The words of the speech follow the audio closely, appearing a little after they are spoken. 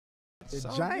The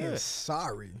all Giants, good.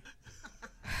 sorry.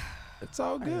 It's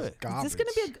all good. Is this gonna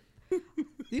be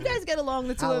you guys get along,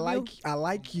 the two of you? I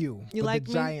like you. You but like the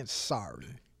me? Giants, sorry.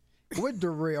 Where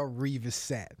Darrell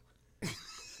Reeves at?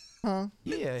 Huh?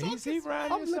 Yeah, he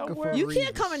around I'm here looking somewhere. for You Reeves.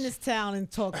 can't come in this town and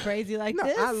talk crazy like No,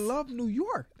 this. I love New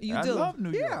York. You I do. love New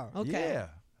York. Yeah. Okay. Yeah.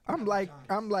 I'm like,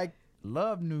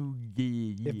 Love New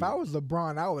York. if I was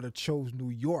LeBron, I would have chose New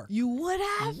York. You would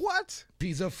have? What?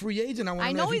 He's a free agent. I want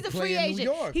I to know if he's he a play free in agent. New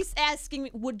York. He's asking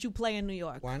me, would you play in New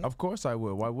York? Why not? Of course I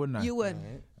would. Why wouldn't I? You would.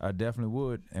 I definitely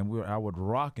would, and I would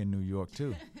rock in New York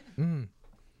too.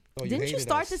 Oh, Didn't you hated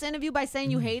start us. this interview by saying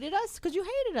you hated us? Because you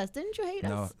hated us. Didn't you hate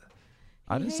No, us?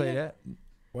 I didn't say that.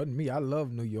 Wasn't me. I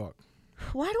love New York.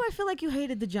 Why do I feel like you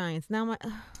hated the Giants? Now my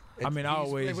I mean, I He used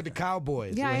to play always. with the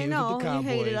Cowboys. Yeah, When I he was know. with the You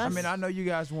hated Cowboys. us. I mean, I know you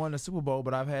guys won the Super Bowl,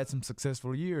 but I've had some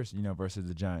successful years, versus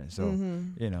the Giants. So,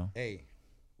 Mm-hmm. you know. Hey,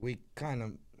 we kind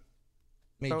of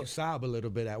made So- you sob a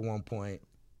little bit at one point.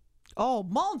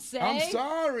 Monse. I'm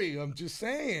sorry. I'm just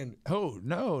saying. Oh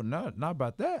no, not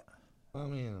about that. I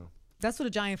mean, That's what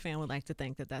a Giant fan would like to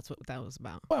think that's what that was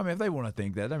about. Well, I mean, if they want to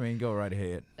think that, go right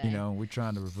ahead. We're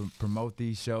trying to promote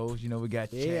these shows. We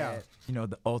got Yeah. Chad,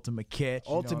 the ultimate catch.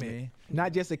 you know what I Ultimate. mean?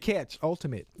 Not just a catch,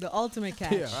 ultimate. The ultimate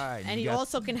catch. Yeah. Right, And you he got-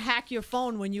 also can hack your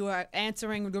phone when you are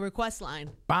answering the request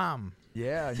line. Bam.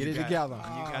 Yeah, Get you it got- together.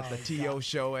 You got the TO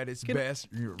show at its best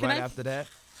right I- after that.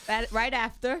 Right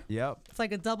after. Yep. It's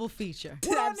like a double feature.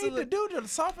 What I need to do to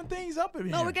soften things up in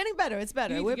here? No, we're getting better. It's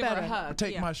better. You need We're to give her better. a hug.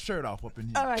 Take Yeah. my shirt off up in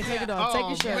here. All right, take it off. Take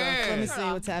your shirt off. Let me see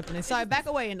what's happening. Sorry, back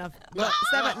away enough.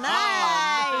 Step up.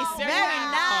 Nice. There Very you have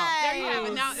it. nice. There you have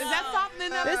it. Now, is that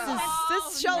softening up?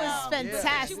 This show is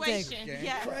fantastic. Situation.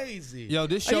 Yeah. crazy. Yo,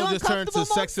 this Are you show just turned to uncomfortable,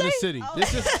 Sex in the Monse?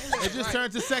 City. It just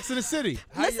turned to Sex in the City.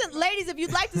 Listen, ladies, if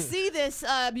you'd like to see this,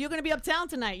 you're going to be uptown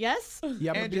tonight, yes? Yeah,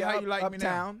 I'm gonna Angie, be how you like me now?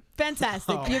 uptown.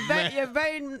 Fantastic.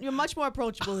 You're much more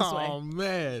approachable this way. Oh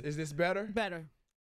man. Is this better? Better.